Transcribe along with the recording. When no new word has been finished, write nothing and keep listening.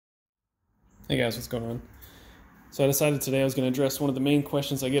Hey guys, what's going on? So I decided today I was going to address one of the main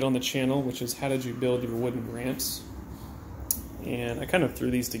questions I get on the channel, which is how did you build your wooden ramps? And I kind of threw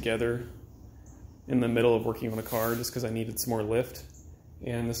these together in the middle of working on a car just because I needed some more lift.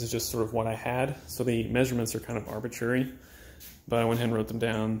 And this is just sort of what I had. So the measurements are kind of arbitrary, but I went ahead and wrote them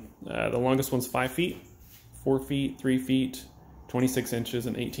down. The longest one's 5 feet, 4 feet, 3 feet, 26 inches,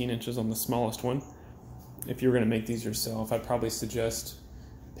 and 18 inches on the smallest one. If you were going to make these yourself, I'd probably suggest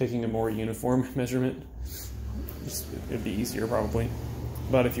picking a more uniform measurement. It'd be easier probably.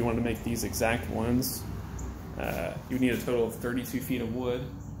 But if you want to make these exact ones, you need a total of 32 feet of wood.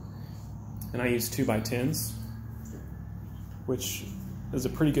 And I use 2x10s, which is a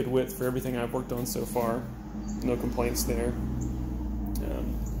pretty good width for everything I've worked on so far. No complaints there.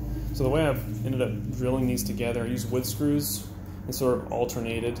 So the way I've ended up drilling these together, I use wood screws and sort of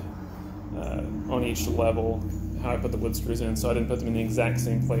alternated on each level how I put the wood screws in, so I didn't put them in the exact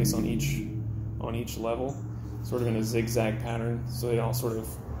same place on each level, sort of in a zigzag pattern, so they all sort of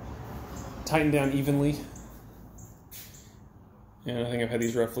tighten down evenly. And I think I've had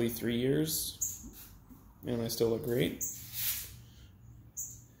these roughly 3 years, and they still look great.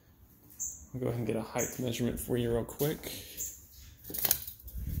 I'll go ahead and get a height measurement for you real quick.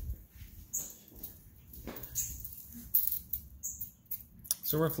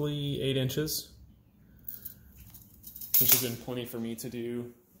 So roughly 8 inches. Which has been plenty for me to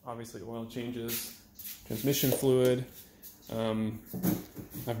do, obviously oil changes, transmission fluid.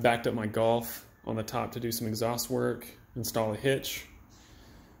 I've backed up my Golf on the top to do some exhaust work, install a hitch.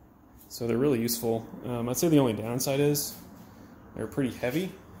 So they're really useful. I'd say the only downside is they're pretty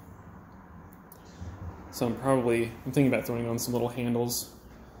heavy. So I'm thinking about throwing on some little handles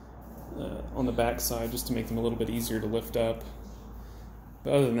on the back side just to make them a little bit easier to lift up.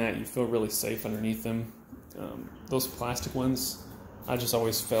 But other than that, you feel really safe underneath them. Those plastic ones, I just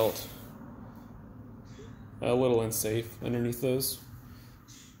always felt a little unsafe underneath those.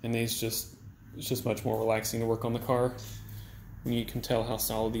 And these it's just much more relaxing to work on the car when you can tell how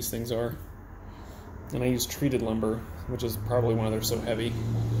solid these things are. And I use treated lumber, which is probably why they're so heavy.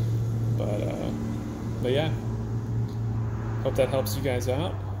 But yeah, hope that helps you guys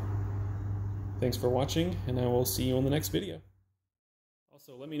out. Thanks for watching, and I will see you on the next video.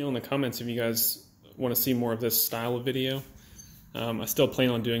 Also, let me know in the comments if you guys want to see more of this style of video. I still plan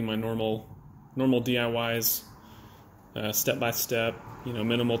on doing my normal DIYs, step by step,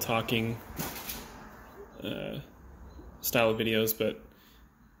 minimal talking style of videos. But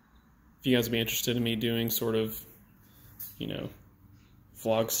if you guys would be interested in me doing sort of,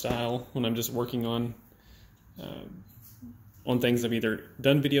 vlog style when I'm just working on things I've either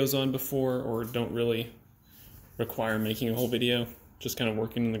done videos on before or don't really require making a whole video, just kind of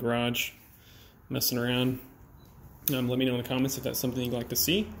working in the garage, messing around. Let me know in the comments if that's something you'd like to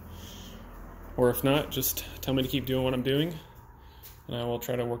see, or if not, just tell me to keep doing what I'm doing, and I will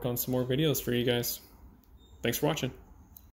try to work on some more videos for you guys. Thanks for watching.